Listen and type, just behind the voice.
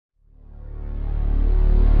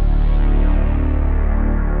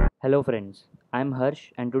Hello friends, I'm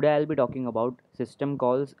Harsh and today I'll be talking about system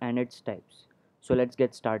calls and its types. So let's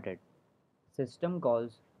get started. System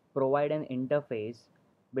calls provide an interface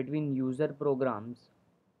between user programs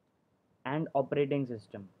and operating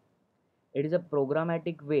system. It is a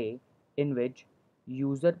programmatic way in which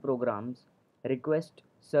user programs request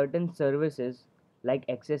certain services like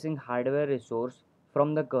accessing hardware resource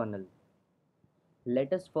from the kernel.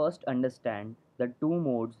 Let us first understand the two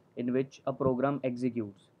modes in which a program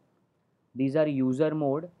executes. These are user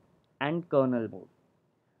mode and kernel mode.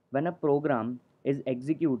 When a program is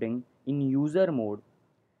executing in user mode,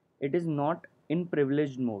 it is not in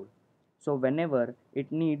privileged mode. So whenever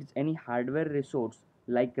it needs any hardware resource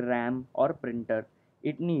like RAM or printer,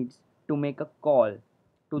 it needs to make a call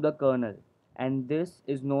to the kernel, and this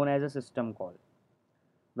is known as a system call.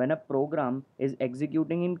 When a program is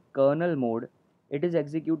executing in kernel mode, it is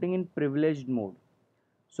executing in privileged mode,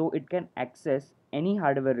 so it can access any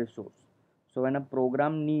hardware resource. So when a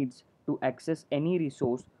program needs to access any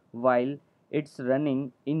resource while it's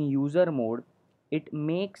running in user mode, it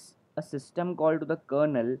makes a system call to the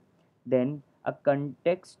kernel. Then a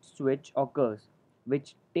context switch occurs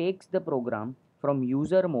which takes the program from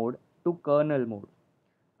user mode to kernel mode.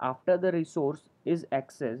 After the resource is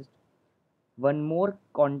accessed, one more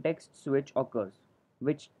context switch occurs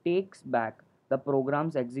which takes back the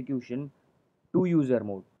program's execution to user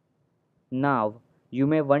mode. Now, you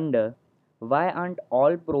may wonder, why aren't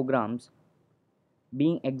all programs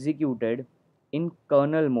being executed in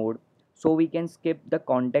kernel mode so we can skip the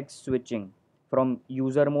context switching from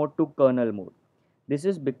user mode to kernel mode? This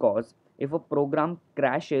is because if a program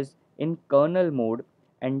crashes in kernel mode,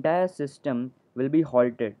 entire system will be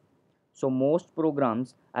halted. So most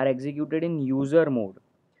programs are executed in user mode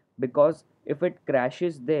because if it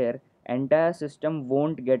crashes there, entire system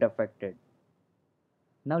won't get affected.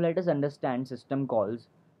 Now let us understand system calls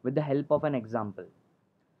with the help of an example.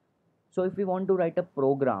 So if we want to write a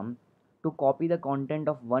program to copy the content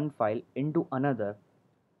of one file into another,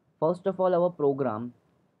 first of all our program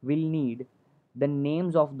will need the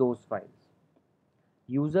names of those files.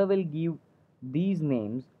 User will give these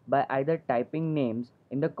names by either typing names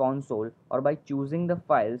in the console or by choosing the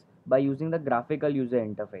files by using the graphical user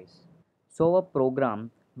interface. So a program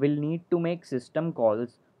will need to make system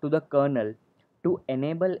calls to the kernel to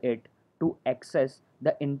enable it to access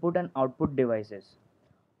the input and output devices.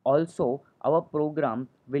 Also, our program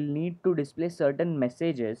will need to display certain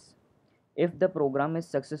messages if the program is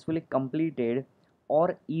successfully completed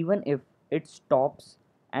or even if it stops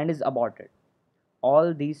and is aborted.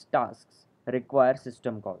 All these tasks require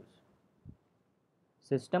system calls.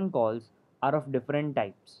 System calls are of different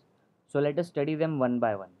types, so let us study them one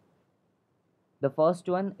by one. The first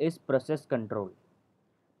one is process control.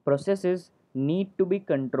 Processes need to be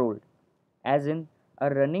controlled, as in, a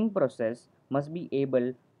running process must be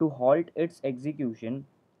able to halt its execution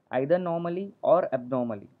either normally or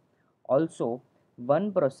abnormally. Also,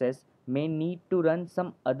 one process may need to run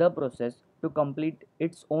some other process to complete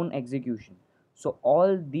its own execution. So,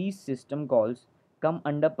 all these system calls come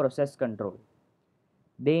under process control.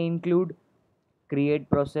 They include create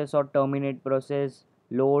process or terminate process,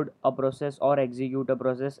 load a process or execute a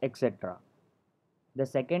process, etc. The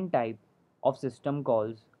second type of system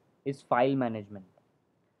calls is file management.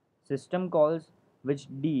 System calls which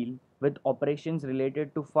deal with operations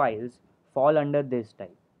related to files fall under this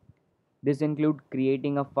type. This include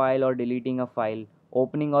creating a file or deleting a file,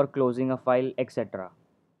 opening or closing a file, etc.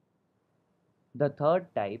 The third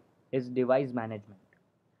type is device management.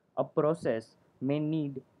 A process may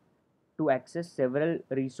need to access several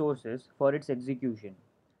resources for its execution.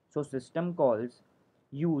 So system calls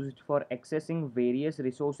used for accessing various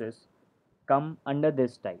resources come under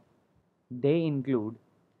this type. They include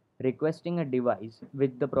requesting a device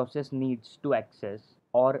which the process needs to access,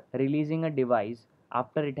 or releasing a device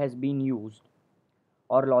after it has been used,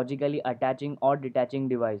 or logically attaching or detaching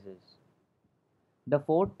devices. The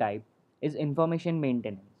fourth type is information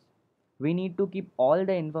maintenance. We need to keep all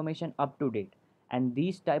the information up to date, and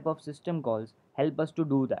these type of system calls help us to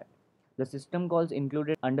do that. The system calls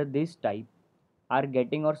included under this type are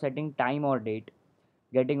getting or setting time or date,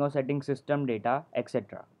 getting or setting system data,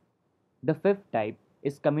 etc. The fifth type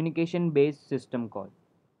is communication based system call.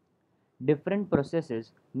 Different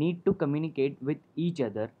processes need to communicate with each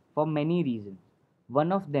other for many reasons.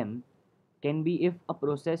 One of them can be if a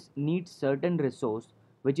process needs certain resource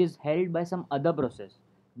which is held by some other process,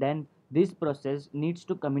 then this process needs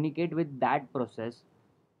to communicate with that process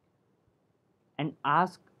and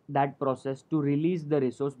ask that process to release the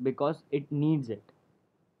resource because it needs it.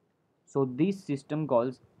 So these system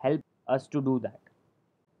calls help us to do that.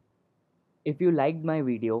 If you liked my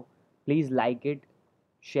video, Please like it,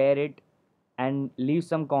 share it, and leave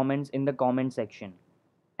some comments in the comment section.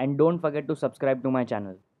 And don't forget to subscribe to my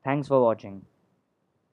channel. Thanks for watching.